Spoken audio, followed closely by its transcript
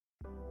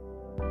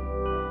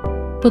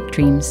Book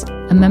Dreams,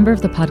 a member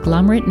of the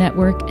Podglomerate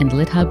Network and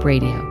LitHub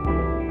Radio.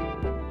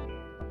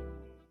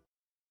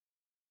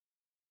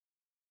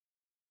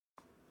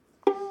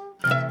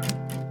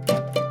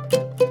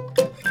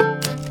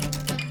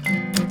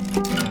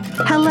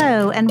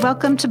 Hello, and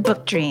welcome to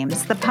Book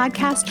Dreams, the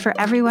podcast for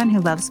everyone who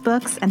loves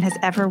books and has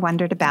ever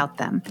wondered about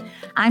them.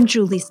 I'm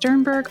Julie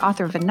Sternberg,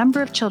 author of a number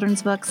of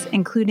children's books,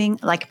 including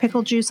Like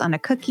Pickle Juice on a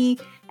Cookie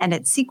and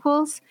its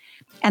sequels,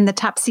 and The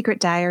Top Secret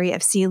Diary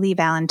of Celie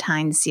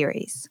Valentine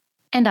series.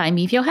 And I'm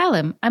Eve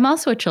Yohalem. I'm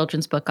also a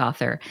children's book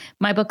author.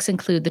 My books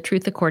include The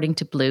Truth According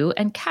to Blue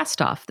and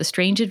Cast Off, The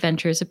Strange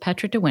Adventures of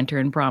Petra de Winter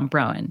and Brom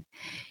Broen.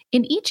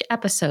 In each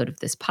episode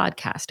of this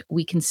podcast,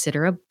 we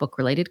consider a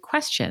book-related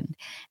question.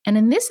 And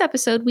in this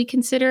episode, we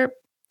consider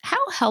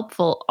how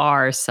helpful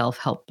are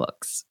self-help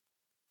books?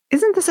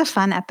 Isn't this a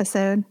fun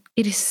episode?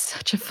 It is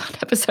such a fun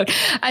episode.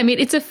 I mean,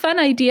 it's a fun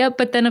idea,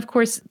 but then, of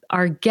course,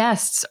 our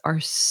guests are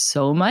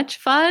so much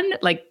fun,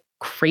 like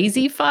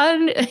crazy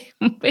fun.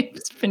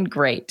 It's been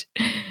great.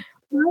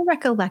 My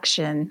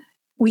recollection,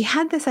 we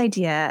had this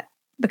idea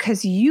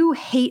because you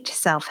hate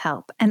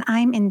self-help, and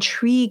I'm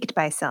intrigued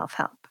by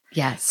self-help.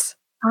 Yes.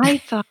 I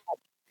thought,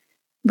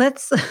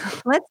 let's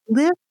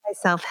live by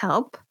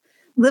self-help,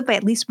 live by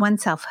at least one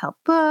self-help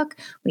book.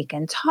 We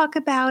can talk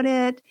about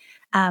it.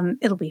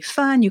 It'll be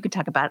fun. You can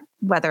talk about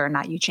whether or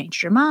not you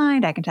changed your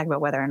mind. I can talk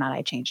about whether or not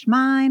I changed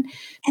mine.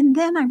 And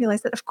then I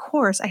realized that, of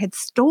course, I had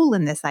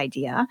stolen this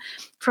idea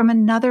from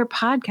another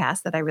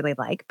podcast that I really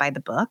like, By the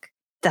Book.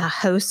 The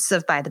hosts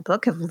of By the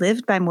Book have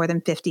lived by more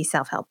than 50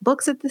 self-help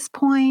books at this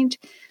point.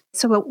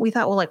 So we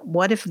thought, well,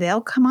 what if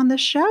they'll come on the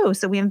show?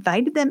 So we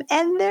invited them,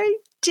 and they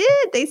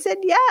did. They said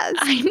yes.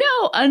 I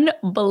know.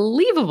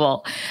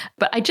 Unbelievable.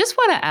 But I just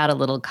want to add a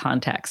little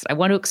context. I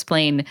want to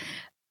explain,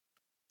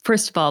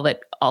 first of all,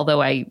 that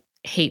although I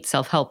hate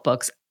self-help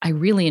books, I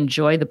really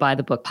enjoy the By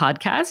the Book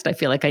podcast. I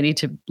feel like I need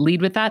to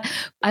lead with that.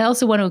 I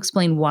also want to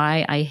explain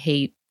why I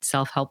hate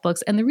self-help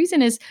books. And the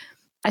reason is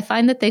I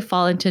find that they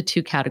fall into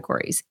two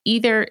categories.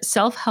 Either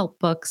self-help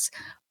books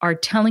are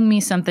telling me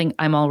something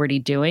I'm already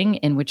doing,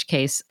 in which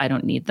case I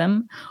don't need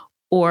them,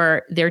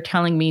 or they're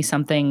telling me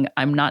something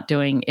I'm not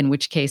doing, in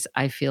which case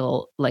I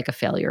feel like a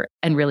failure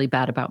and really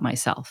bad about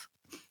myself.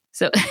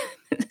 So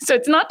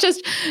it's not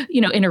just,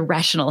 an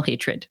irrational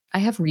hatred. I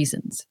have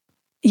reasons.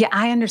 Yeah,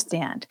 I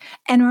understand.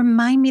 And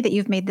remind me that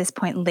you've made this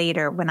point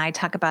later when I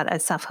talk about a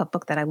self-help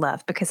book that I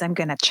love, because I'm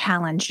going to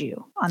challenge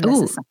you on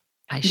this.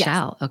 I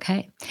shall.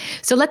 Okay.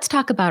 So let's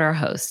talk about our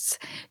hosts.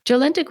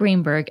 Jolenta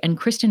Greenberg and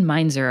Kristen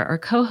Meinzer are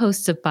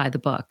co-hosts of By the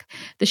Book.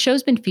 The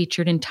show's been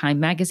featured in Time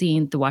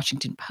Magazine, The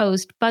Washington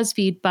Post,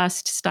 BuzzFeed,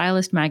 Bust,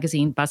 Stylist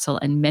Magazine, Bustle,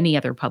 and many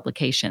other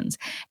publications,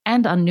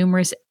 and on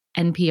numerous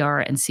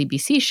NPR and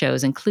CBC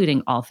shows,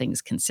 including All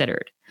Things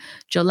Considered.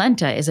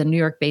 Jolenta is a New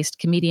York-based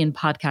comedian,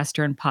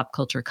 podcaster, and pop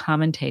culture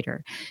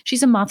commentator.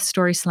 She's a Moth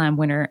Story Slam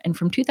winner, and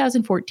from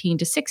 2014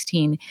 to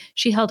 16,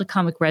 she held a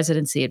comic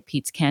residency at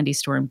Pete's Candy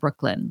Store in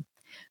Brooklyn.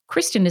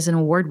 Kristen is an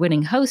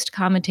award-winning host,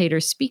 commentator,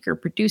 speaker,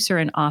 producer,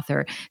 and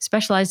author,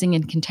 specializing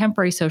in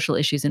contemporary social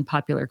issues and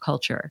popular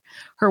culture.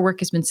 Her work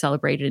has been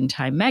celebrated in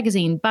Time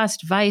Magazine,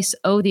 Bust, Vice,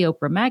 The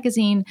Oprah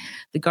Magazine,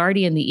 The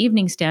Guardian, The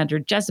Evening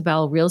Standard,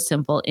 Jezebel, Real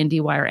Simple,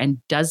 IndieWire,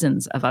 and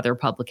dozens of other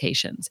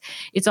publications.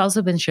 It's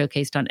also been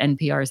showcased on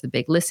NPR's The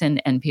Big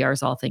Listen,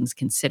 NPR's All Things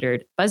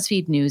Considered,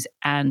 BuzzFeed News,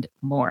 and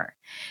more.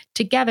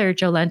 Together,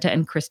 Jolenta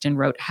and Kristen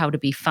wrote How to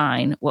Be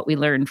Fine, What We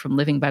Learned from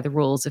Living by the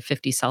Rules of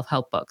 50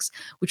 Self-Help Books,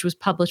 which was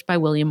published by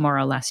William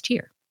Morrow last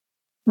year.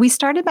 We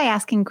started by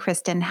asking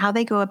Kristen how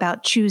they go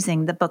about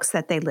choosing the books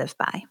that they live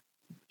by.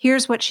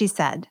 Here's what she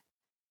said.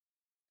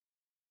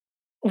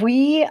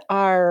 We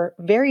are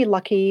very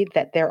lucky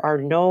that there are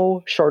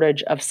no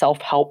shortage of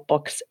self-help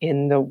books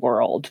in the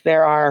world.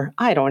 There are,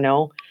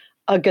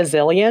 a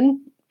gazillion,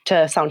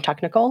 to sound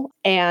technical,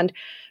 and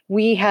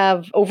we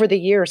have, over the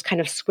years,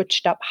 kind of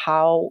switched up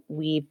how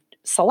we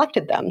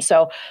selected them.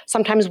 So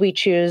sometimes we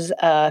choose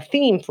a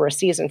theme for a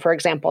season. For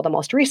example, the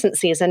most recent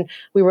season,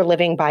 we were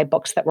living by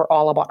books that were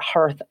all about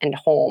hearth and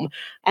home.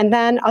 And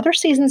then other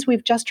seasons,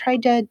 we've just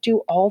tried to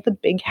do all the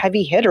big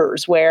heavy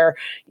hitters where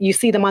you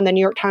see them on the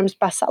New York Times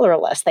bestseller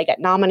list. They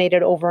get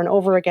nominated over and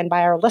over again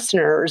by our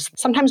listeners.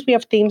 Sometimes we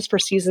have themes for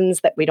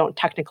seasons that we don't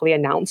technically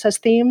announce as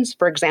themes.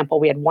 For example,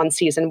 we had one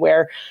season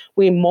where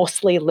we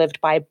mostly lived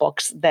by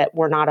books that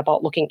were not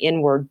about looking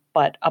inward,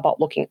 but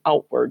about looking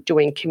outward,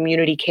 doing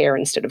community care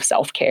instead of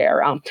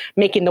self-care,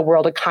 making the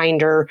world a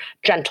kinder,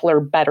 gentler,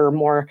 better,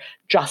 more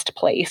just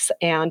place.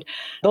 And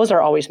those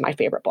are always my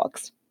favorite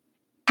books.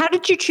 How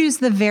did you choose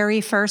the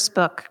very first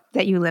book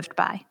that you lived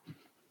by?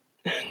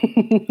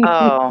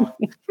 Oh,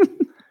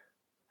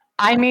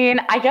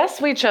 I guess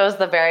we chose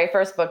the very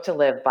first book to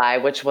live by,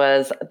 which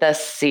was The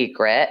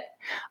Secret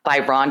by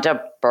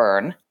Rhonda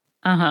Byrne.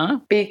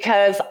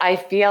 Because I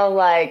feel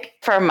like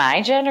for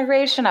my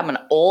generation, I'm an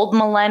old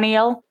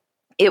millennial.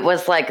 It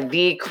was like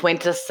the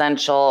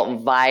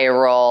quintessential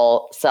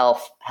viral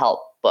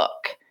self-help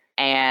book.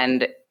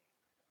 And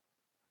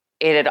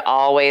it had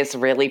always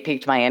really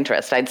piqued my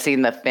interest. I'd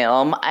seen the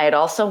film. I had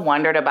also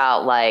wondered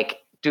about like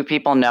do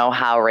people know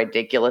how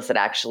ridiculous it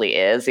actually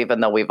is,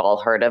 even though we've all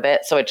heard of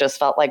it? So it just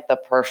felt like the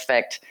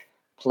perfect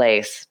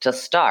place to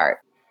start.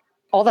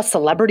 All the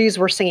celebrities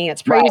were singing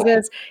its praises.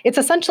 Right. It's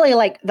essentially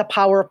like the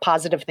power of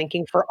positive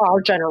thinking for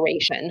our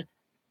generation.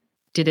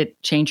 Did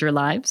it change your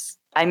lives?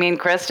 I mean,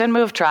 Kristen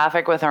moved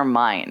traffic with her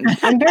mind.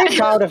 I'm very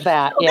proud of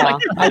that. Yeah,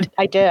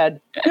 I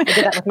did. I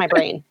did that with my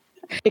brain.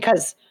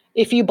 Because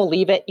if you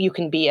believe it, you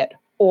can be it.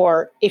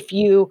 Or if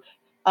you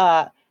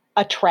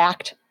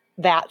attract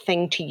that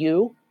thing to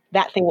you,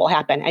 that thing will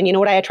happen. And you know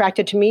what I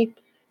attracted to me?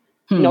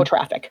 No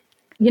traffic.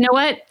 You know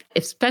what?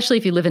 Especially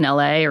if you live in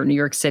LA or New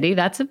York City,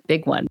 that's a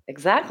big one.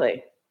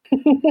 Exactly.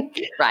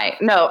 Right.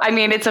 No, I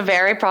mean, it's a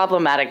very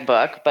problematic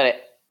book, but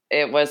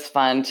it was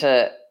fun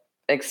to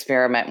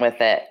experiment with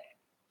it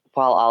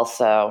while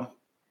also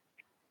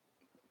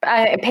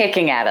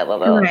picking at it a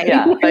little. Right.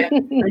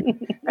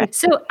 Yeah.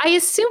 So I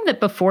assume that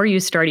before you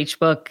start each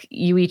book,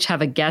 you each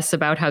have a guess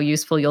about how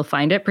useful you'll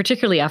find it,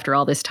 particularly after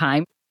all this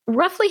time.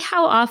 Roughly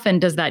how often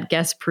does that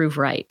guess prove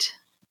right?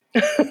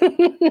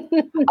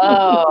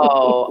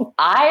 Oh,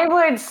 I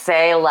would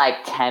say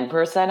like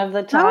 10% of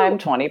the time,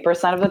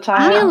 20% of the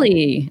time.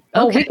 Really?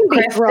 Okay. We can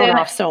be thrown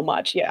off so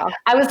much. Yeah.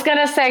 I was going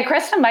to say,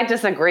 Kristen might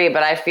disagree,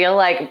 but I feel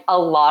like a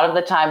lot of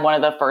the time, one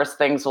of the first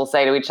things we'll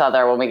say to each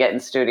other when we get in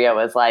studio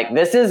is like,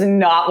 this is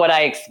not what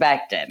I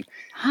expected.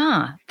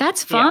 Huh.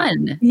 That's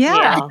fun.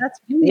 Yeah.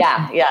 That's really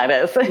fun. Yeah, it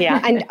is. Yeah.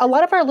 And a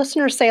lot of our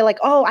listeners say like,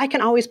 oh, I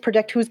can always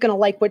predict who's going to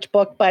like which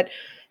book, but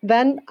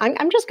then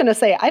I'm just going to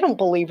say, I don't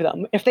believe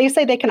them. If they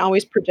say they can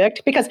always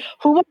predict, because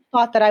who would have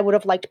thought that I would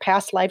have liked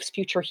Past Lives,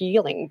 Future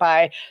Healing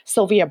by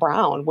Sylvia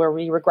Browne, where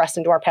we regress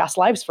into our past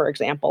lives, for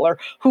example, or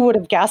who would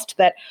have guessed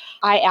that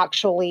I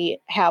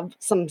actually have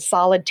some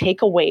solid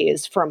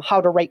takeaways from how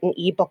to write an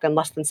ebook in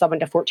less than 7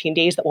 to 14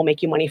 days that will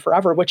make you money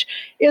forever, which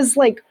is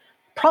like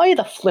probably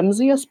the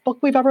flimsiest book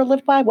we've ever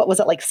lived by. What was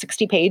it, like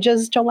 60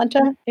 pages,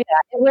 Jolenta? Yeah,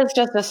 it was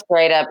just a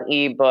straight up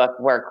ebook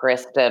where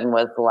Kristen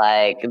was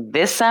like,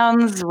 this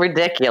sounds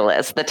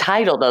ridiculous. The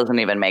title doesn't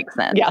even make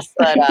sense. Yes.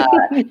 But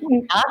not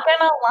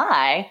gonna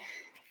lie,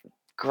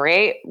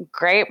 great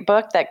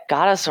book that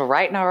got us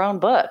writing our own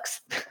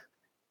books.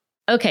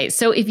 Okay,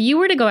 so if you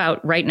were to go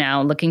out right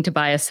now looking to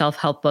buy a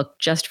self-help book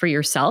just for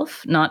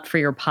yourself, not for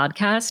your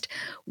podcast,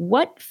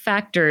 what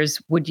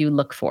factors would you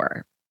look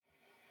for?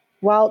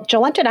 Well,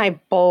 Jolenta and I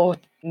both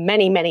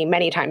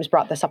many times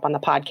brought this up on the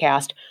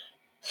podcast.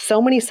 So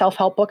many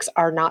self-help books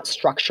are not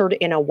structured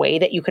in a way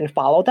that you can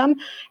follow them.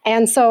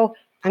 And so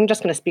I'm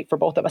just going to speak for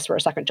both of us for a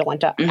second,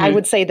 Jolenta. Mm-hmm. I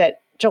would say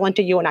that,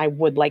 Jolenta, you and I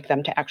would like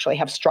them to actually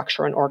have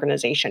structure and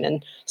organization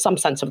in some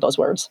sense of those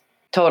words.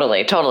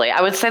 Totally.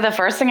 I would say the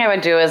first thing I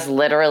would do is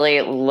literally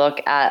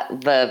look at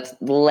the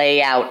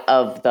layout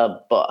of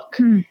the book,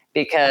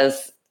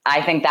 because I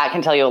think that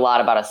can tell you a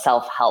lot about a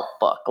self-help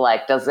book.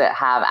 Like, does it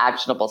have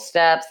actionable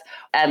steps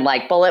and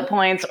like bullet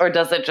points, or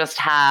does it just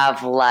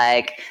have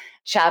like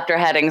chapter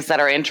headings that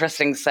are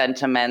interesting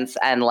sentiments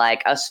and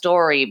like a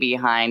story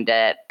behind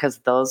it? Because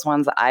those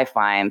ones I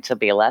find to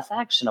be less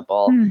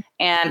actionable.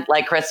 And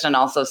like Kristen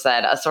also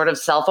said, a sort of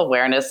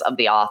self-awareness of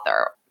the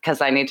author, because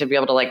I need to be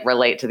able to like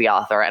relate to the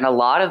author. And a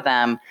lot of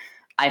them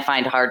I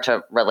find hard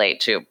to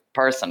relate to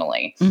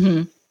personally.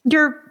 Mm-hmm.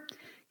 You're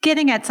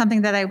getting at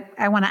something that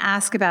I want to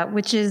ask about,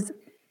 which is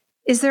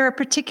there a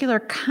particular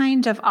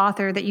kind of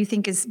author that you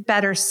think is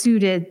better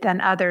suited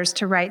than others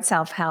to write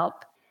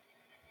self-help?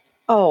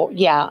 Oh,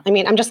 yeah. I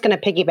mean, I'm just going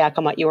to piggyback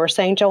on what you were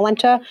saying,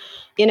 Jolenta.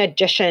 In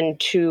addition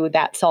to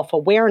that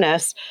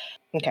self-awareness,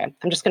 okay,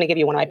 I'm just going to give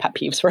you one of my pet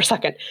peeves for a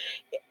second.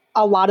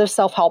 A lot of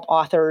self-help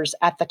authors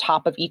at the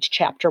top of each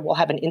chapter will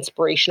have an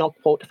inspirational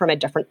quote from a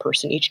different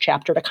person each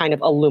chapter to kind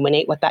of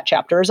illuminate what that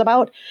chapter is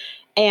about.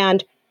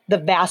 And the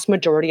vast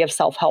majority of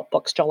self-help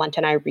books Jolenta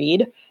and I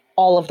read,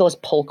 all of those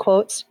pull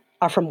quotes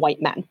are from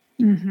white men.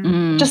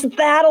 Mm-hmm. Just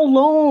that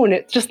alone,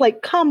 it's just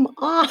like, come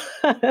on.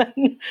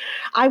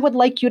 I would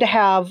like you to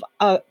have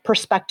a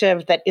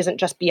perspective that isn't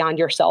just beyond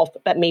yourself,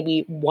 but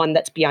maybe one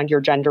that's beyond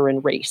your gender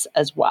and race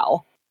as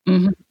well.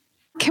 Mm-hmm.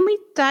 Can we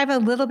dive a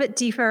little bit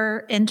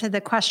deeper into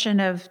the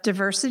question of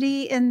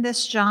diversity in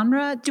this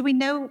genre? Do we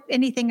know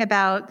anything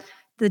about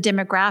the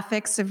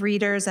demographics of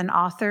readers and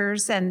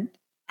authors, and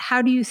how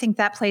do you think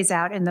that plays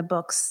out in the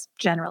books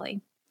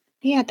generally?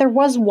 Yeah, there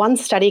was one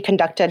study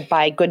conducted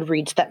by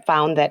Goodreads that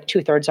found that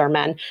 2/3 are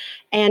men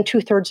and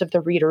 2/3 of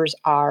the readers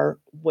are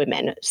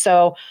women.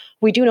 So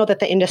we do know that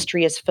the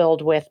industry is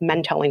filled with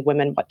men telling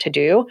women what to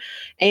do.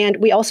 And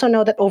we also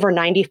know that over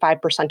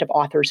 95% of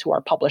authors who are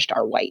published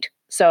are white.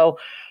 So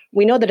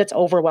we know that it's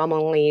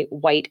overwhelmingly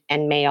white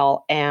and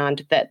male,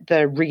 and that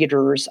the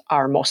readers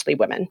are mostly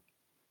women.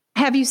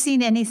 Have you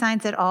seen any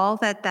signs at all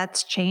that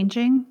that's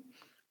changing?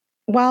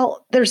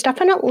 Well, there's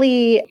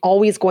definitely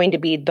always going to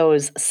be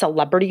those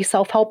celebrity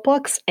self-help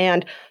books,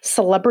 and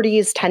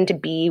celebrities tend to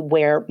be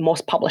where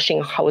most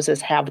publishing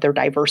houses have their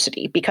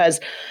diversity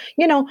because,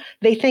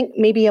 they think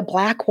maybe a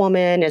Black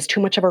woman is too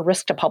much of a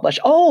risk to publish.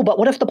 Oh, but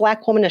what if the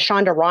Black woman is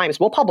Shonda Rhimes?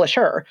 We'll publish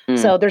her.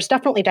 So there's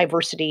definitely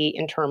diversity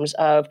in terms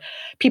of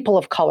people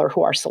of color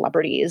who are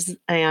celebrities.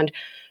 And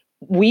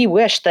we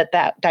wish that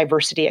that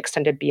diversity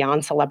extended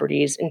beyond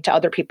celebrities into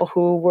other people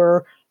who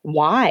were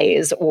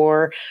wise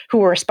or who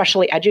were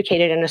especially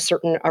educated in a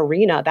certain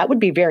arena. That would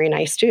be very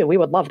nice too. We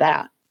would love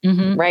that.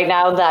 Mm-hmm. Right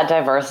now, that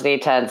diversity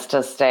tends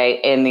to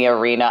stay in the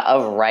arena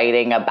of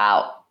writing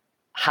about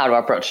how to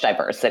approach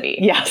diversity.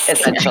 Yes.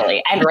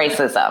 Essentially. And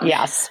racism.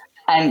 Yes.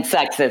 And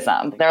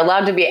sexism. They're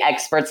allowed to be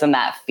experts in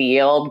that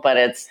field, but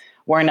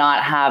we're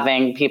not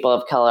having people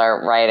of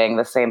color writing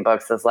the same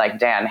books as like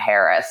Dan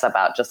Harris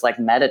about just like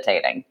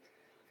meditating.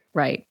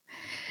 Right.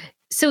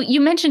 So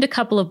you mentioned a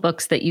couple of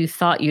books that you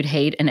thought you'd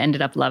hate and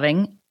ended up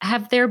loving.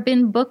 Have there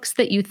been books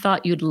that you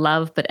thought you'd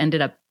love but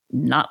ended up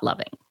not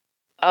loving?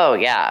 Oh,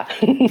 yeah.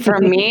 For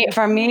me,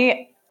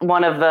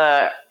 one of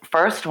the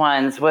first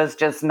ones was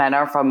just Men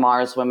Are From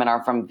Mars, Women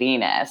Are From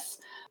Venus,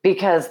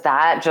 because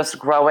that just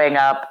growing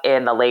up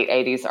in the late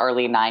 80s,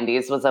 early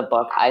 90s was a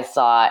book I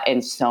saw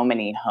in so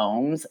many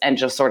homes and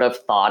just sort of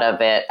thought of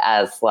it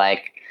as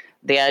like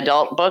the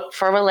adult book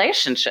for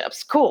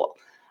relationships. Cool.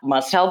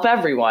 Must help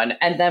everyone.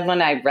 And then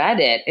when I read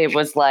it, it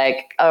was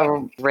like a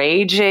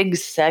raging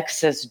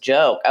sexist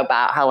joke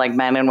about how like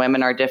men and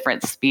women are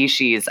different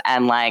species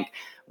and like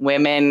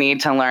women need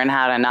to learn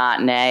how to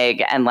not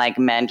nag and like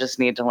men just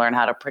need to learn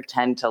how to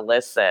pretend to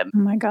listen. Oh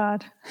my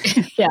God.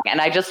 Yeah. And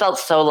I just felt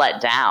so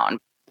let down.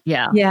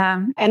 Yeah.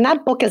 Yeah. And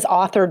that book is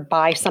authored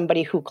by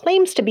somebody who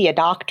claims to be a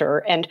doctor.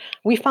 And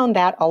we found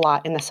that a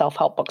lot in the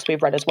self-help books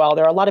we've read as well.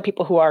 There are a lot of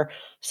people who are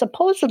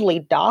supposedly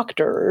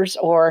doctors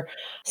or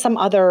some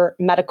other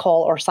medical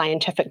or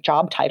scientific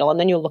job title. And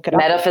then you look it up.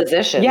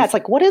 Metaphysicians. Yeah, it's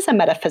like, what is a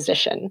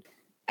metaphysician?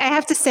 I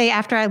have to say,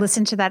 after I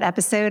listened to that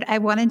episode, I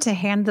wanted to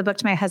hand the book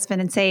to my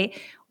husband and say,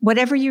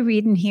 whatever you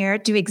read in here,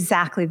 do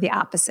exactly the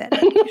opposite.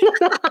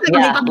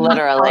 Yeah,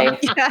 literally.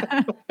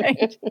 Yeah,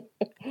 right.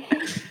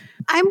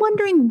 I'm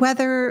wondering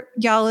whether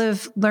y'all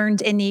have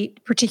learned any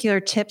particular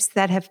tips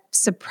that have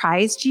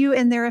surprised you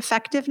in their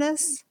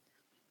effectiveness.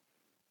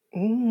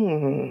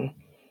 Mm.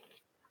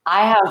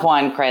 I have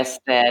one,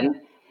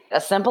 Kristen.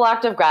 A Simple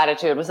Act of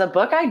Gratitude was a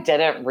book I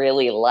didn't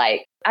really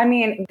like. I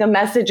mean, the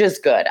message is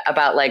good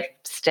about like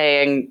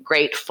staying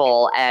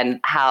grateful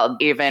and how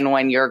even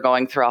when you're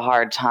going through a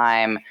hard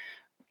time,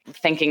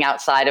 thinking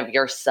outside of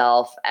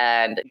yourself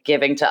and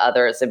giving to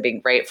others and being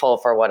grateful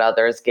for what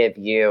others give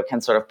you can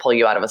sort of pull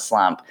you out of a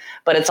slump.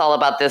 But it's all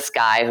about this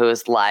guy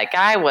who's like,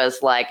 I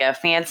was like a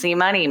fancy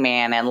money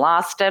man and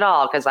lost it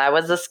all because I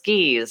was a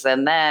skis.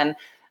 And then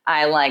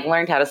I like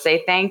learned how to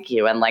say thank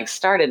you and like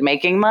started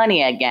making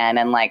money again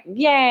and like,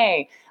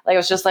 yay. Like, it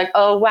was just like,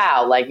 oh,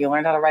 wow. Like you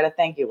learned how to write a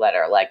thank you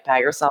letter, like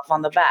pat yourself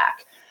on the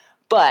back.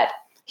 But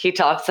he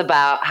talks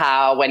about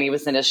how when he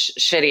was in a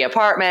shitty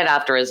apartment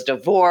after his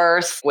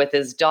divorce with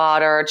his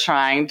daughter,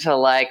 trying to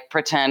like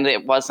pretend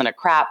it wasn't a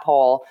crap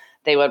hole,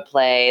 they would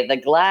play the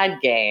glad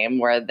game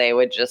where they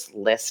would just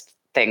list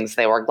things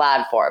they were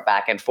glad for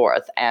back and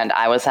forth. And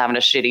I was having a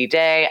shitty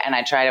day and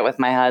I tried it with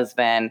my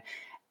husband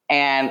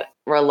and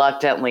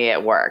reluctantly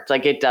it worked.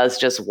 Like it does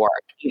just work,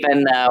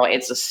 even though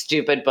it's a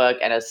stupid book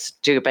and a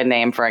stupid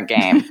name for a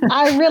game.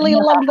 I really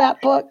love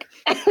that book.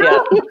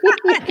 Yeah.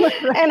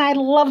 And I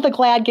love the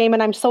glad game.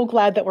 And I'm so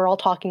glad that we're all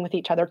talking with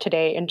each other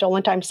today. And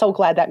Jolenta, I'm so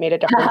glad that made a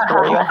difference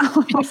for you.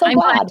 I'm so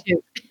glad.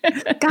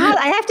 God,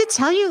 I have to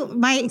tell you,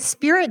 my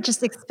spirit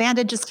just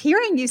expanded just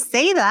hearing you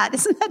say that.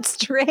 Isn't that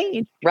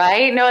strange?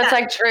 Right? No, it's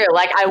like true.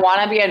 Like I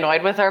want to be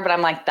annoyed with her, but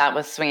I'm like, that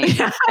was sweet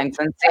and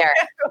sincere.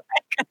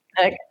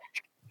 Like,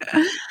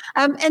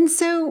 and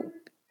so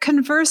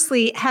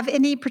conversely, have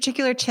any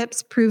particular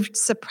tips proved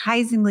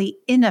surprisingly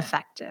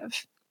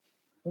ineffective?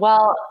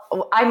 Well,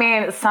 I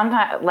mean,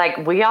 sometimes like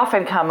we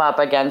often come up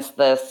against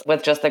this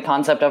with just the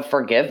concept of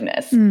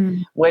forgiveness,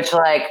 which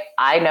like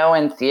I know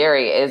in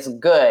theory is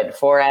good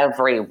for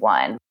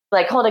everyone.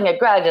 Like holding a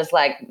grudge is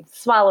like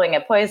swallowing a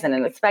poison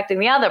and expecting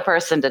the other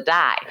person to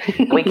die.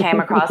 We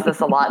came across this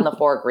a lot in the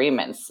 4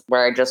 Agreements,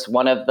 where just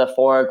one of the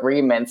 4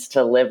 agreements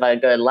to live a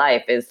good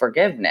life is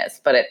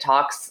forgiveness. But it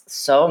talks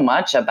so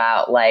much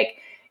about like,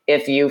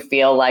 if you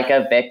feel like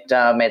a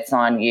victim, it's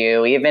on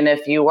you, even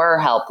if you were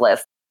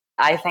helpless.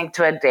 I think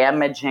to a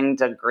damaging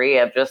degree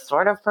of just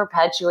sort of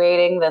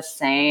perpetuating the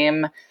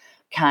same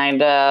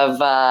kind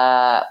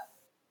of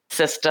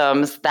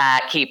systems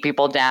that keep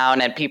people down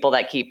and people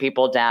that keep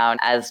people down,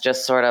 as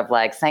just sort of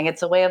like saying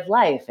it's a way of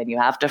life and you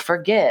have to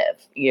forgive,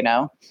 you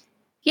know?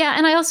 Yeah.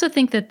 And I also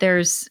think that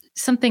there's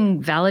something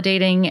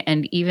validating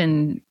and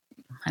even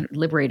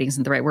liberating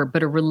isn't the right word,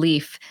 but a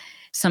relief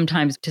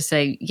sometimes to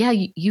say, yeah,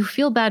 you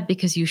feel bad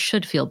because you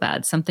should feel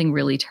bad. Something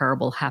really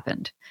terrible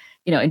happened,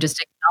 you know, and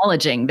just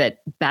acknowledging that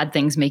bad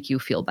things make you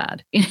feel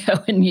bad, you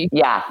know, and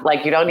yeah,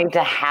 like you don't need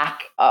to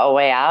hack a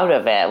way out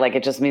of it. Like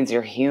it just means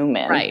you're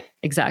human. Right.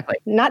 Exactly.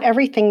 Not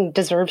everything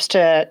deserves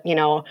to, you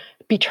know,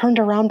 be turned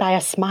around by a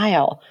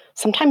smile.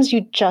 Sometimes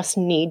you just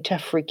need to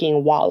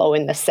freaking wallow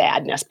in the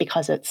sadness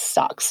because it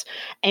sucks.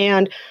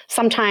 And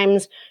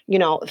sometimes,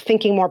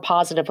 thinking more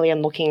positively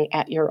and looking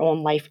at your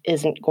own life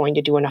isn't going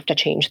to do enough to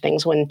change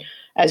things when,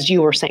 as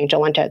you were saying,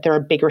 Jolenta, there are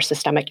bigger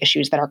systemic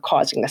issues that are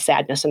causing the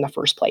sadness in the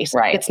first place.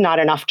 Right. It's not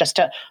enough just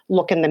to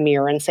look in the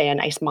mirror and say a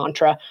nice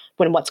mantra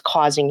when what's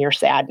causing your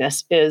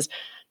sadness is,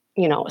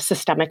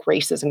 systemic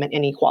racism and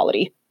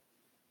inequality.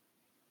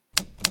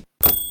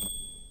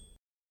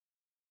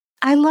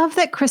 I love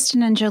that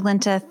Kristen and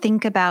Jolenta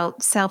think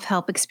about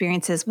self-help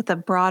experiences with a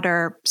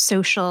broader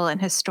social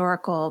and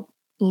historical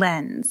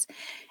lens.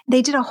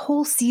 They did a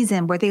whole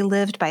season where they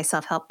lived by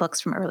self-help books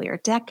from earlier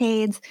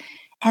decades.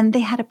 And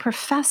they had a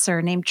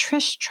professor named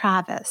Trish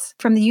Travis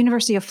from the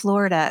University of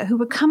Florida who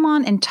would come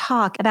on and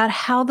talk about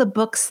how the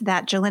books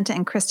that Jolenta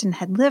and Kristen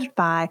had lived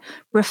by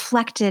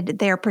reflected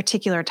their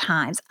particular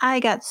times. I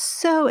got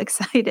so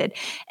excited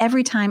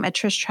every time a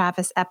Trish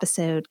Travis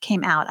episode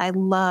came out. I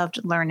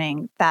loved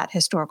learning that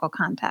historical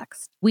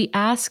context. We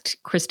asked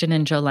Kristen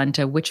and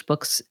Jolenta which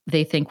books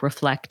they think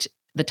reflect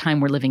the time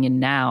we're living in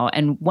now.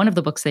 And one of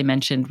the books they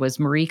mentioned was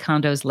Marie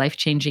Kondo's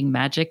Life-Changing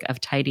Magic of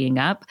Tidying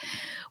Up,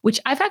 which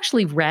I've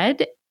actually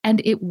read.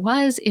 And it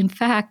was, in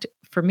fact,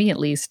 for me at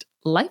least,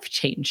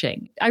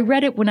 life-changing. I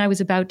read it when I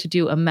was about to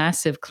do a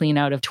massive clean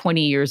out of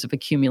 20 years of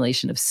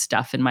accumulation of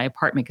stuff in my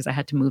apartment because I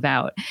had to move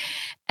out.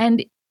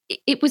 And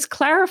it was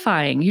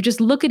clarifying. You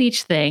just look at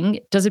each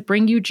thing. Does it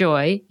bring you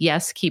joy?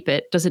 Yes, keep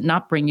it. Does it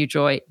not bring you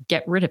joy?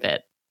 Get rid of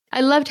it. I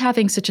loved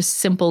having such a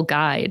simple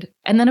guide.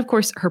 And then, of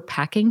course, her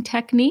packing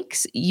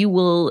techniques. You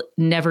will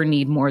never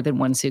need more than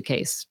one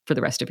suitcase for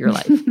the rest of your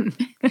life.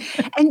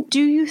 And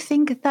do you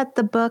think that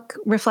the book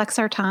reflects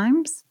our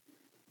times?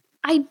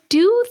 I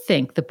do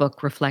think the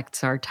book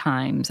reflects our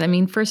times. I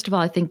mean, first of all,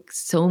 I think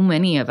so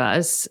many of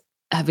us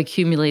have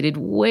accumulated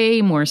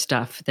way more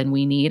stuff than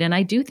we need. And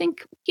I do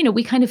think,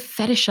 we kind of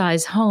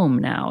fetishize home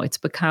now. It's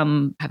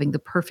become having the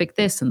perfect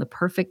this and the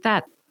perfect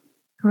that.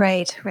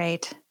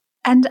 Right.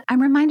 And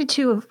I'm reminded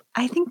too of,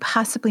 I think,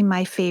 possibly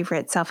my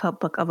favorite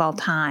self-help book of all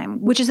time,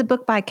 which is a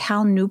book by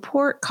Cal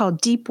Newport called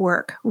Deep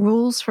Work: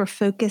 Rules for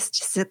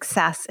Focused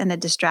Success in a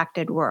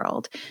Distracted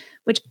World,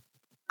 which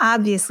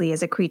obviously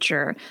is a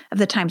creature of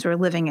the times we're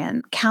living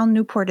in. Cal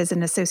Newport is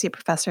an associate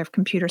professor of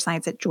computer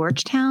science at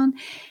Georgetown,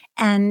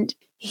 and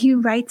he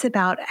writes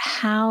about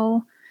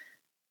how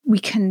we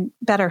can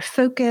better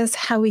focus,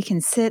 how we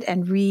can sit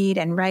and read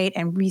and write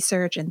and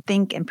research and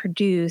think and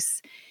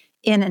produce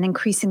in an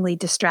increasingly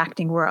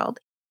distracting world.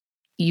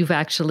 You've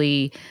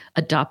actually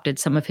adopted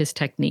some of his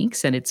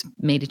techniques and it's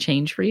made a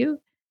change for you?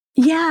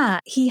 Yeah,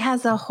 he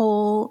has a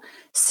whole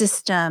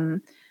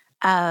system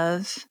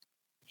of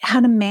how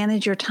to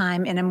manage your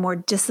time in a more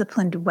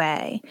disciplined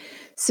way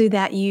so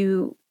that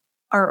you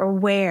are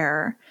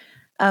aware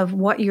of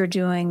what you're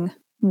doing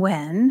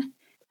when,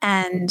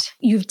 and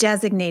you've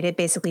designated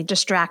basically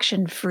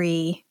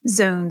distraction-free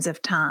zones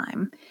of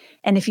time.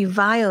 And if you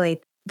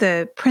violate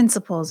the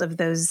principles of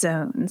those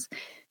zones,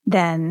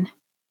 then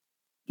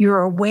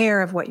you're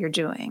aware of what you're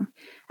doing,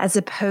 as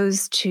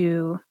opposed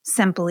to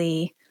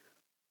simply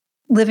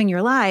living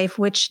your life,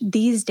 which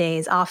these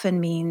days often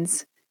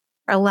means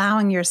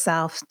allowing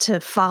yourself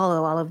to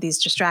follow all of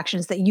these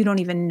distractions that you don't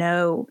even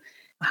know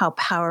how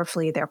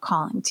powerfully they're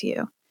calling to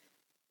you.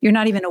 You're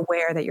not even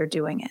aware that you're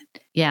doing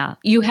it. Yeah.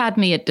 You had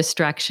me at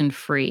distraction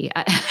free.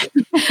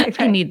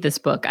 I need this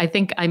book. I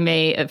think I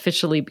may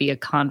officially be a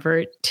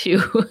convert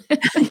to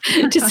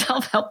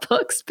self-help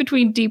books.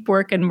 Between Deep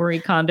Work and Marie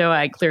Kondo,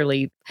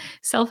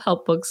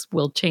 self-help books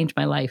will change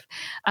my life.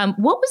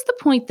 What was the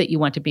point that you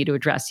wanted me to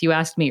address? You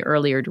asked me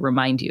earlier to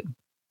remind you.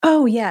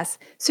 Oh, yes.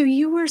 So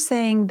you were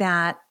saying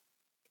that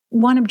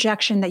one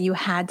objection that you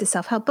had to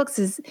self-help books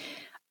is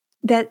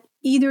that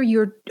either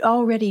you're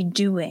already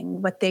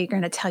doing what they're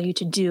going to tell you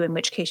to do, in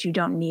which case you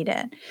don't need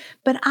it.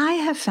 But I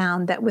have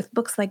found that with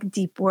books like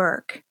Deep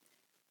Work,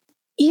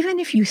 even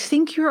if you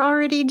think you're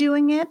already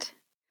doing it,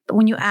 but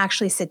when you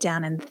actually sit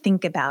down and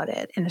think about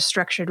it in a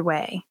structured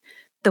way,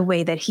 the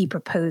way that he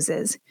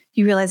proposes,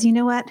 you realize, you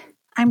know what?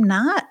 I'm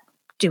not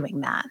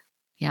doing that.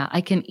 Yeah, I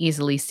can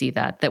easily see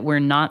that we're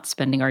not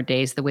spending our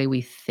days the way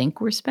we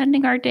think we're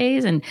spending our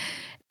days, and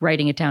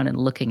writing it down and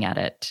looking at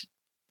it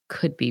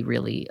could be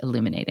really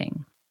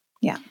illuminating.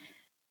 Yeah.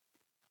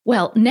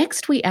 Well,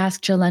 next we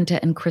asked Jolenta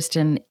and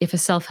Kristen if a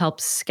self-help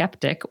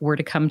skeptic were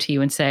to come to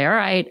you and say, all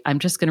right, I'm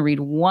just going to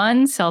read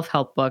one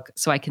self-help book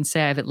so I can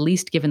say I've at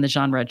least given the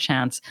genre a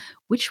chance.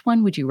 Which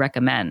one would you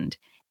recommend?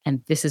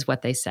 And this is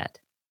what they said.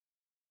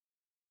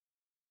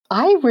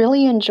 I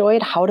really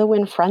enjoyed How to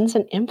Win Friends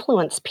and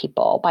Influence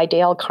People by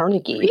Dale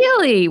Carnegie.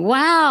 Really?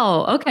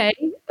 Wow. Okay.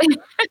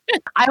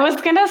 I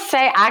was going to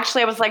say,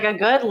 actually, it was like a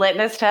good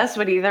litmus test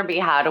would either be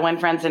How to Win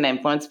Friends and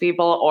Influence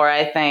People, or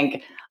I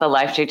think The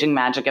Life-Changing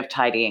Magic of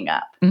Tidying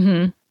Up.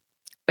 Mm-hmm.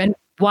 And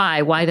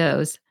why? Why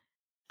those?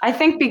 I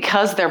think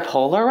because they're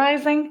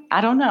polarizing.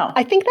 I don't know.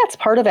 I think that's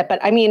part of it. But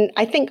I mean,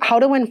 I think How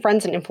to Win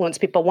Friends and Influence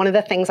People, one of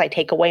the things I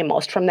take away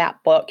most from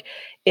that book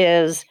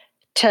is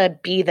to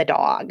be the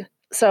dog.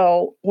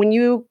 So when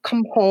you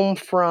come home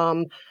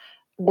from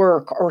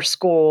work or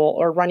school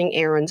or running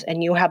errands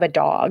and you have a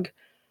dog,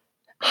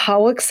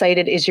 how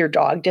excited is your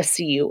dog to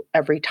see you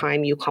every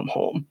time you come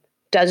home?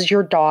 Does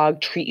your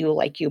dog treat you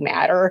like you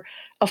matter?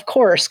 Of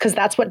course, because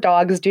that's what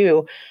dogs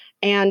do.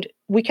 And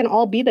we can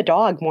all be the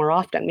dog more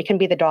often. We can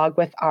be the dog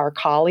with our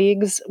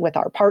colleagues, with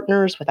our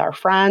partners, with our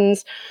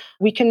friends.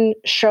 We can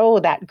show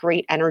that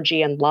great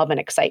energy and love and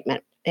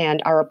excitement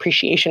and our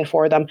appreciation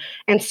for them.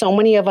 And so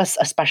many of us,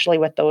 especially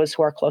with those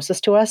who are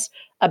closest to us,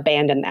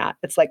 abandon that.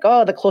 It's like,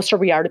 oh, the closer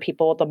we are to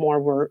people, the more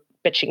we're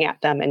bitching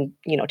at them and,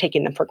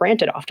 taking them for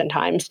granted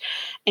oftentimes.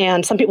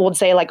 And some people would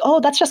say like, oh,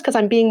 that's just because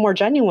I'm being more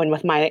genuine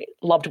with my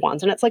loved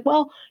ones. And it's like,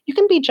 well, you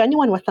can be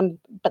genuine with them,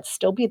 but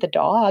still be the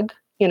dog.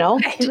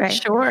 Right.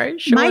 Sure.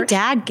 My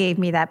dad gave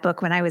me that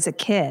book when I was a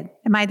kid.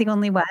 Am I the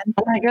only one?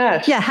 Oh my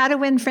gosh. Yeah. How to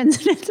Win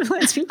Friends and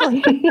Influence People.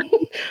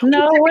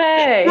 No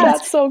way.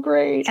 That's so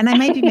great. And I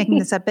might be making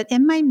this up, but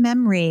in my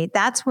memory,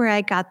 that's where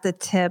I got the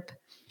tip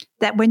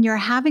that when you're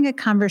having a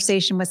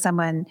conversation with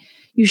someone,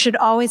 you should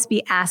always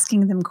be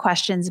asking them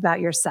questions about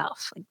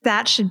yourself. Like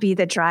that should be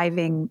the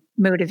driving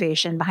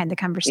motivation behind the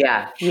conversation.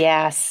 Yeah.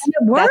 Yes.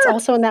 That's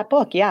also in that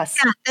book. Yes.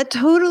 Yeah, that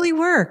totally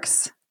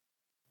works.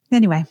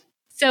 Anyway.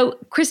 So,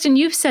 Kristen,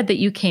 you've said that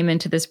you came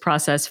into this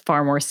process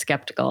far more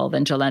skeptical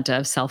than Jolenta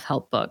of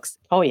self-help books.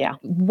 Oh, yeah.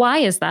 Why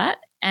is that?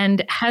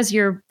 And has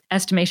your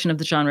estimation of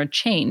the genre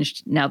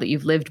changed now that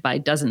you've lived by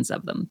dozens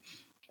of them?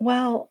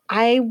 Well,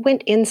 I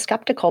went in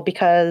skeptical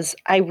because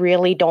I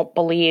really don't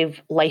believe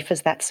life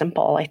is that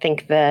simple. I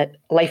think that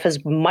life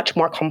is much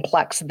more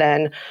complex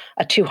than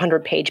a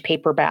 200-page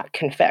paperback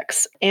can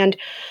fix. And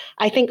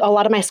I think a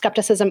lot of my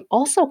skepticism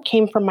also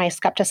came from my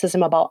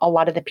skepticism about a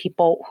lot of the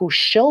people who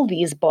shill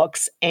these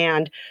books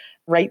and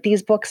write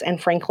these books,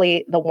 and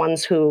frankly, the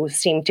ones who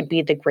seem to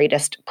be the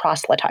greatest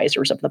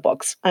proselytizers of the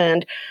books.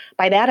 And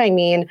by that, I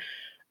mean,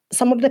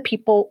 some of the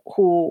people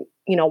who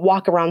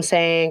walk around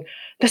saying,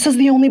 this is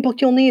the only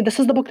book you'll need. This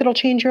is the book that'll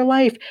change your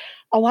life.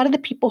 A lot of the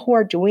people who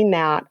are doing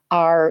that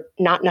are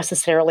not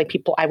necessarily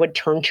people I would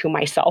turn to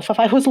myself if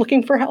I was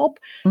looking for help.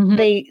 Mm-hmm.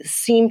 They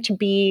seem to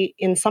be,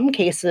 in some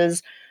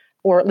cases,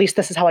 or at least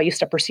this is how I used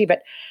to perceive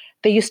it,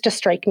 they used to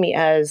strike me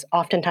as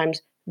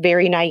oftentimes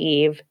very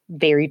naive,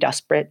 very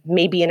desperate,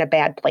 maybe in a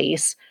bad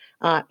place,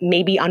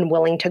 maybe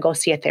unwilling to go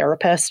see a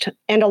therapist.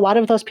 And a lot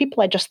of those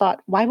people, I just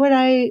thought, why would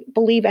I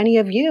believe any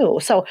of you?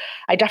 So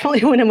I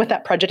definitely went in with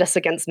that prejudice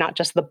against not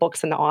just the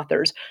books and the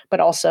authors, but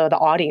also the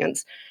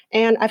audience.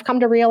 And I've come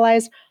to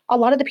realize a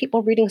lot of the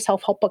people reading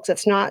self-help books,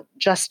 it's not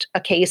just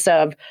a case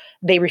of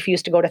they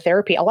refuse to go to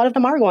therapy. A lot of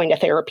them are going to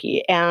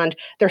therapy and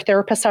their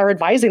therapists are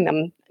advising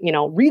them,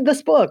 read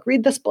this book,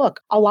 read this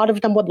book. A lot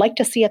of them would like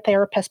to see a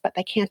therapist, but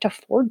they can't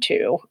afford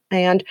to.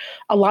 And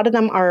a lot of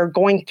them are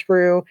going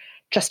through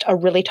just a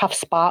really tough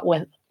spot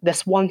with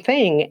this one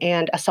thing,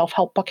 and a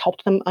self-help book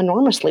helped them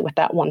enormously with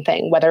that one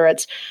thing, whether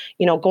it's,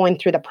 going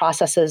through the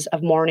processes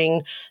of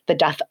mourning the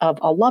death of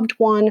a loved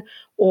one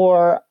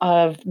or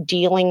of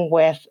dealing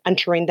with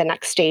entering the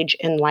next stage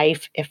in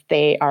life if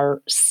they are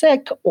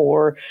sick,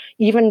 or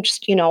even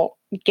just,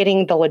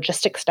 getting the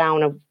logistics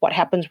down of what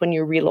happens when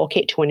you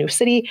relocate to a new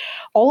city.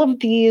 All of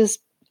these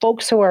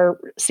folks who are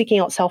seeking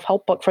out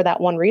self-help book for that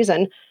one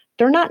reason,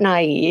 they're not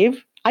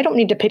naive. I don't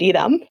need to pity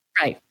them.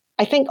 Right.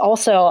 I think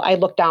also I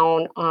look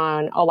down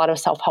on a lot of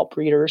self-help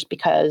readers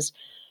because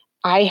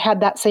I had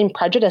that same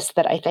prejudice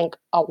that I think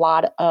a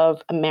lot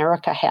of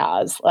America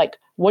has. Like,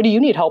 what do you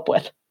need help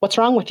with? What's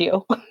wrong with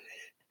you?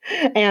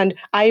 And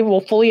I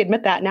will fully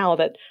admit that now,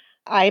 that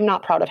I'm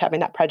not proud of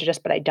having that prejudice,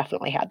 but I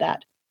definitely had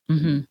that.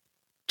 Mm-hmm.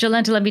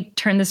 Jolenta, let me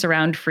turn this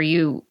around for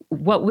you.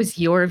 What was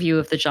your view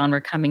of the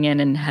genre coming in,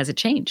 and has it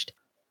changed?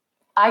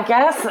 I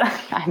guess,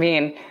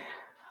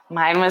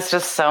 mine was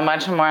just so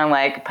much more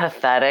like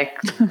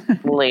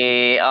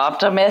pathetically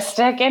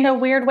optimistic in a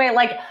weird way.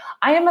 Like,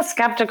 I am a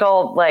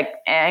skeptical,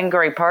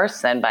 angry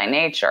person by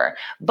nature,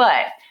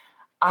 but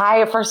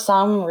I, for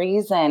some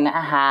reason,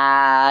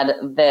 had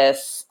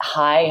this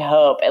high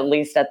hope, at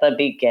least at the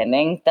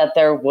beginning, that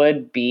there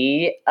would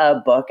be a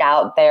book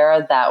out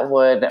there that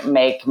would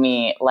make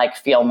me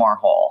feel more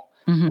whole.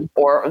 Mm-hmm.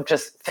 Or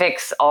just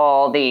fix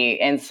all the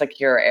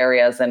insecure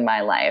areas in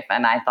my life.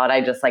 And I thought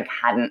I just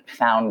hadn't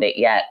found it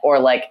yet, or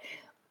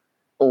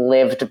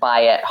lived by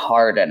it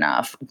hard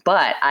enough.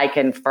 But I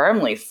can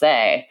firmly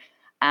say,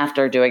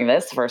 after doing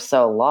this for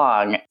so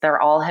long, they're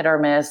all hit or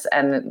miss,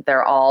 and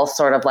they're all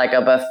sort of like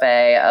a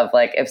buffet of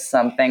if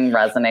something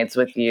resonates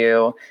with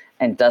you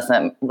and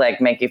doesn't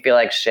make you feel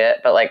like shit,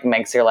 but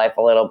makes your life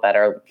a little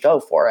better,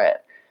 go for it.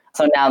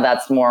 So now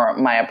that's more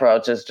my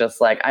approach, is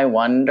just I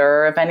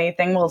wonder if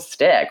anything will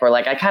stick, or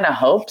I kind of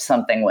hope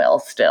something will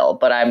still,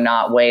 but I'm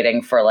not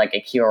waiting for a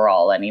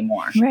cure-all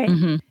anymore. Right.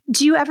 Mm-hmm.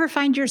 Do you ever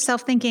find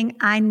yourself thinking,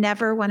 I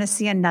never want to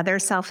see another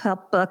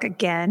self-help book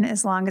again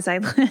as long as I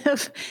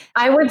live?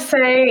 I would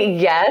say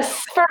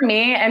yes for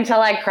me,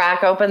 until I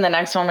crack open the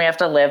next one we have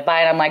to live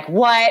by. And I'm like,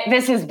 what?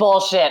 This is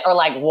bullshit. Or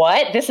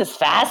what? This is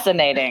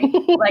fascinating.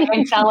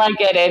 Until I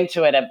get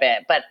into it a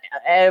bit. But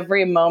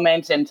every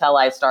moment until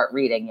I start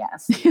reading,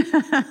 yes.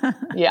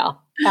 Yeah,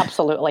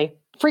 absolutely.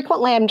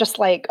 Frequently, I'm just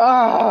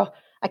oh,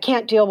 I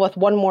can't deal with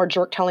one more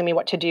jerk telling me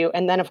what to do.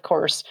 And then, of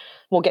course,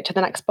 we'll get to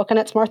the next book and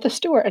it's Martha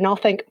Stewart. And I'll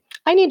think,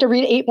 I need to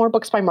read 8 more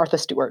books by Martha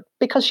Stewart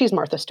because she's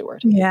Martha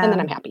Stewart. Yeah. And then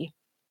I'm happy.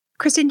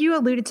 Kristen, you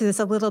alluded to this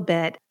a little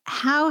bit.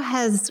 How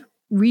has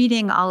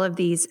reading all of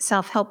these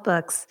self-help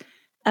books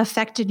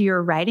affected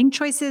your writing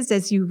choices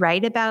as you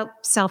write about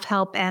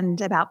self-help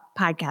and about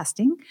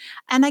podcasting?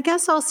 And I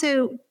guess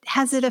also,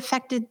 has it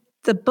affected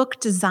the book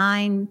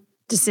design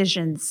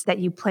decisions that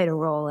you played a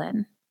role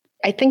in?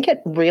 I think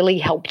it really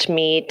helped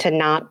me to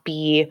not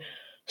be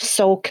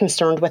so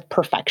concerned with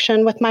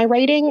perfection with my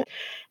writing.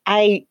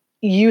 I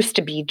used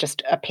to be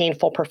just a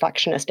painful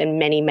perfectionist in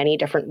many, many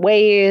different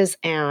ways.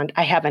 And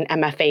I have an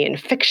MFA in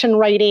fiction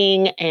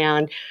writing,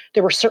 and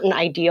there were certain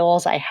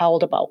ideals I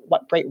held about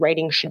what great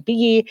writing should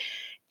be.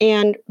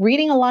 And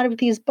reading a lot of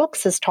these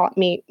books has taught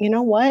me, you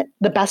know what?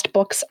 The best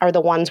books are the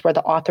ones where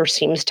the author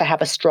seems to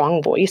have a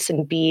strong voice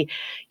and be,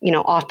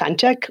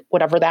 authentic,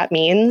 whatever that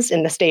means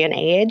in this day and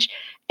age.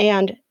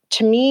 And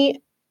to me,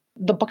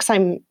 the books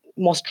I'm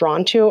most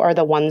drawn to are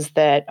the ones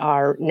that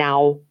are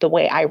now the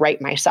way I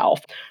write myself.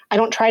 I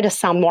don't try to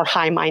sound more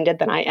high-minded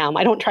than I am.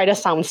 I don't try to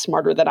sound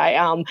smarter than I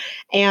am.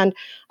 And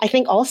I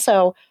think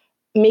also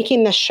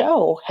making this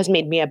show has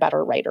made me a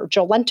better writer.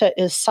 Jolenta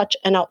is such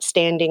an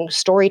outstanding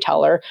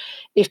storyteller.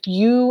 If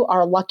you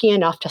are lucky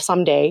enough to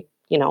someday,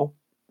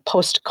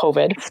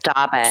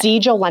 post-COVID, see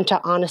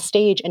Jolenta on a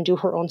stage and do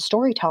her own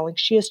storytelling,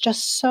 she is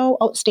just so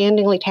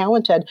outstandingly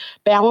talented,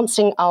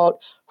 balancing out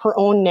her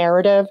own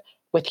narrative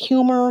with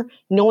humor,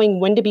 knowing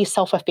when to be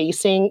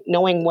self-effacing,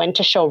 knowing when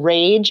to show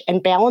rage,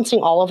 and balancing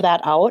all of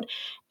that out.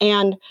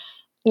 And,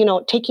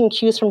 taking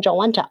cues from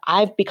Jolenta,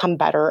 I've become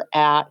better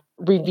at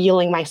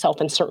revealing myself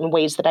in certain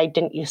ways that I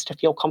didn't used to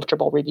feel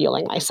comfortable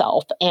revealing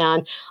myself.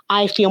 And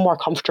I feel more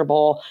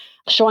comfortable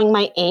showing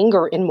my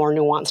anger in more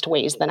nuanced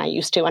ways than I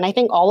used to. And I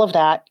think all of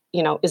that,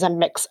 is a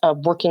mix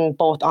of working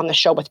both on the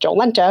show with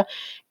Jolenta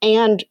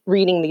and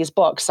reading these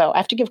books. So I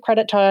have to give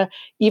credit to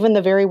even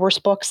the very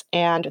worst books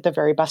and the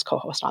very best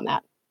co-host on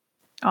that.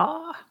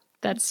 Oh,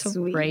 that's so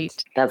sweet.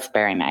 Great. That's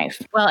very nice.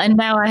 Well, and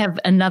now I have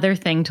another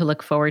thing to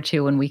look forward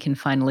to when we can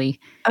finally...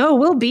 Oh,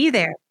 we'll be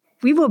there.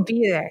 We will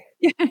be there.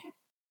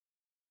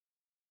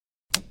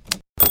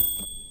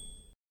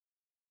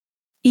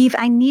 Eve,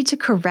 I need to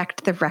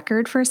correct the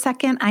record for a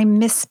second. I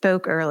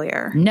misspoke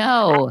earlier.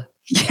 No.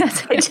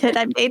 Yes, I did.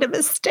 I made a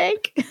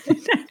mistake.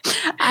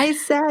 I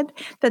said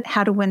that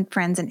How to Win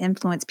Friends and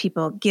Influence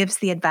People gives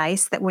the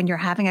advice that when you're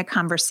having a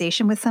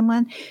conversation with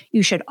someone,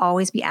 you should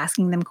always be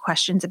asking them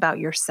questions about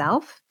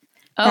yourself.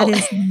 Oh. That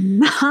is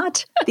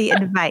not the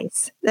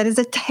advice. That is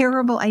a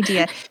terrible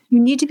idea. You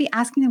need to be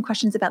asking them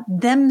questions about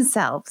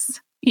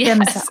themselves.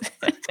 Yes.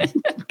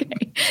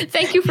 Okay.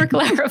 Thank you for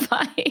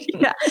clarifying.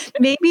 Yeah.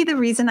 Maybe the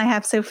reason I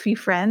have so few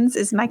friends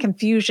is my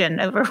confusion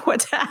over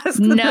what to ask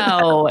them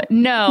No, about.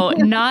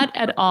 Not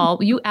at all.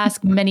 You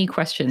ask many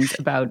questions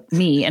about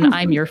me, and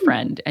I'm your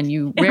friend, and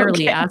you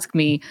rarely ask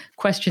me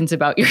questions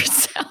about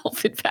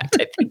yourself. In fact,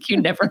 I think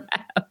you never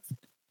have.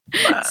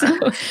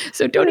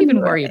 So don't even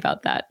worry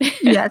about that.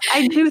 Yes,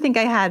 I do think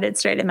I had it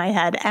straight in my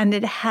head, and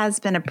it has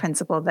been a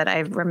principle that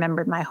I've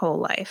remembered my whole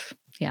life.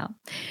 Yeah.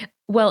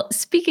 Well,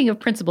 speaking of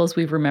principles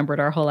we've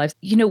remembered our whole lives,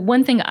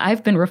 one thing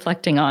I've been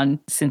reflecting on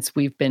since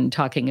we've been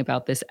talking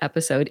about this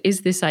episode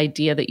is this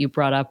idea that you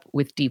brought up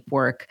with Deep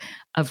Work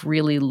of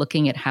really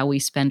looking at how we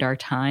spend our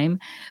time,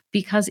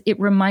 because it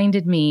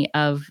reminded me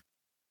of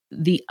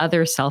the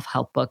other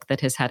self-help book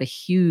that has had a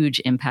huge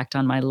impact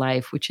on my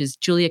life, which is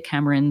Julia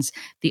Cameron's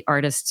The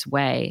Artist's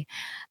Way.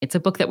 It's a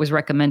book that was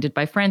recommended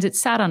by friends. It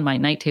sat on my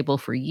night table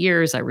for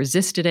years. I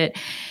resisted it.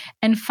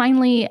 And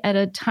finally, at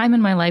a time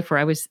in my life where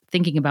I was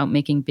thinking about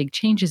making big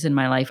changes in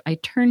my life, I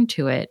turned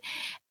to it.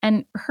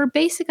 And her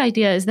basic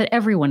idea is that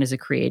everyone is a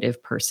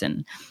creative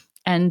person.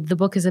 And the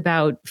book is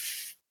about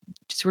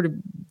sort of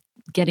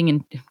getting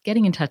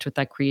in touch with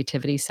that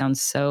creativity.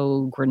 Sounds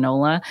so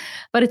granola,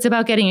 but it's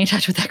about getting in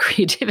touch with that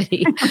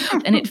creativity.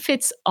 And it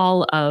fits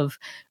all of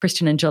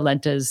Kristen and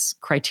Jolenta's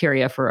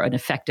criteria for an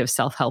effective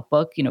self-help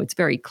book. It's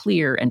very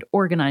clear and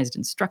organized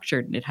and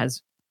structured, and it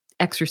has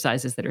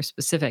exercises that are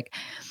specific.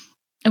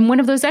 And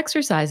one of those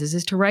exercises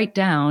is to write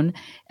down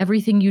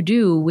everything you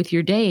do with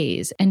your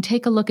days and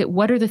take a look at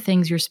what are the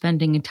things you're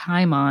spending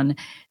time on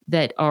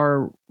that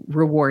are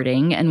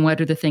rewarding and what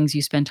are the things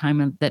you spend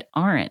time on that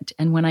aren't.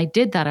 And when I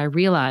did that, I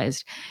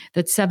realized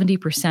that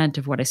 70%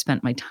 of what I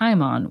spent my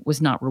time on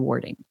was not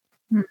rewarding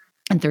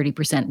and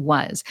 30%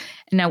 was.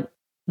 And now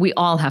we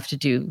all have to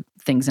do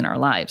things in our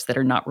lives that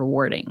are not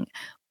rewarding,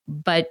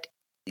 but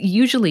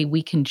usually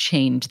we can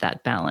change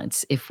that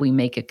balance if we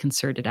make a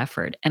concerted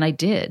effort. And I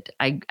did.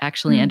 I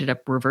actually ended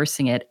up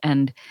reversing it.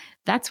 And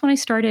that's when I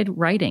started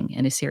writing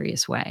in a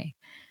serious way.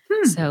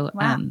 So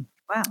wow.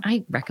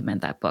 I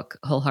recommend that book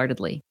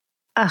wholeheartedly.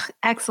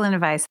 Excellent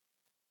advice.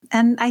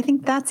 And I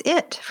think that's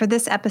it for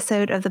this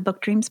episode of the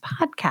Book Dreams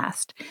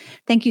podcast.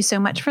 Thank you so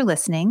much for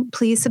listening.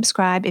 Please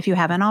subscribe if you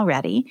haven't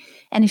already.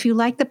 And if you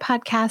like the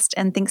podcast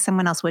and think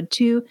someone else would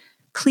too,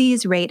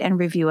 please rate and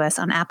review us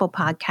on Apple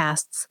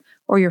Podcasts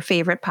or your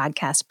favorite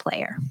podcast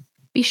player.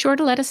 Be sure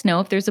to let us know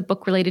if there's a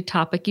book-related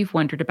topic you've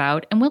wondered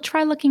about, and we'll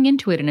try looking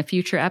into it in a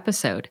future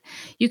episode.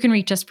 You can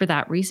reach us for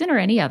that reason or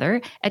any other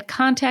at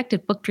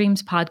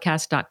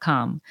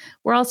contact@bookdreamspodcast.com.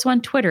 We're also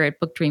on Twitter at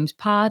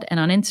bookdreamspod and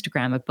on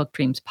Instagram at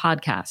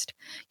bookdreamspodcast.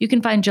 You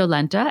can find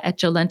Jolenta at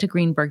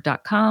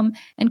jolentagreenberg.com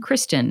and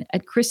Kristen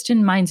at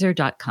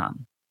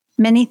kristenmeinzer.com.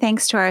 Many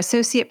thanks to our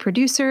associate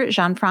producer,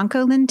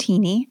 Gianfranco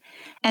Lentini,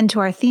 and to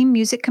our theme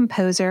music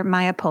composer,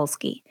 Maya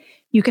Polsky.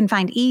 You can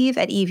find Eve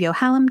at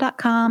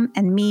eveyohalem.com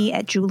and me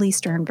at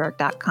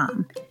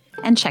juliesternberg.com.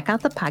 And check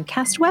out the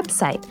podcast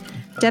website,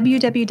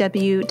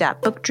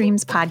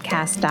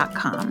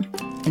 www.bookdreamspodcast.com.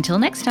 Until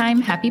next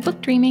time, happy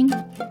book dreaming.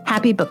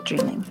 Happy book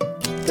dreaming.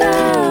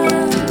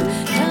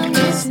 Come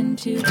listen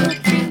to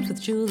Book Dreams with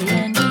Julie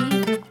and Eve.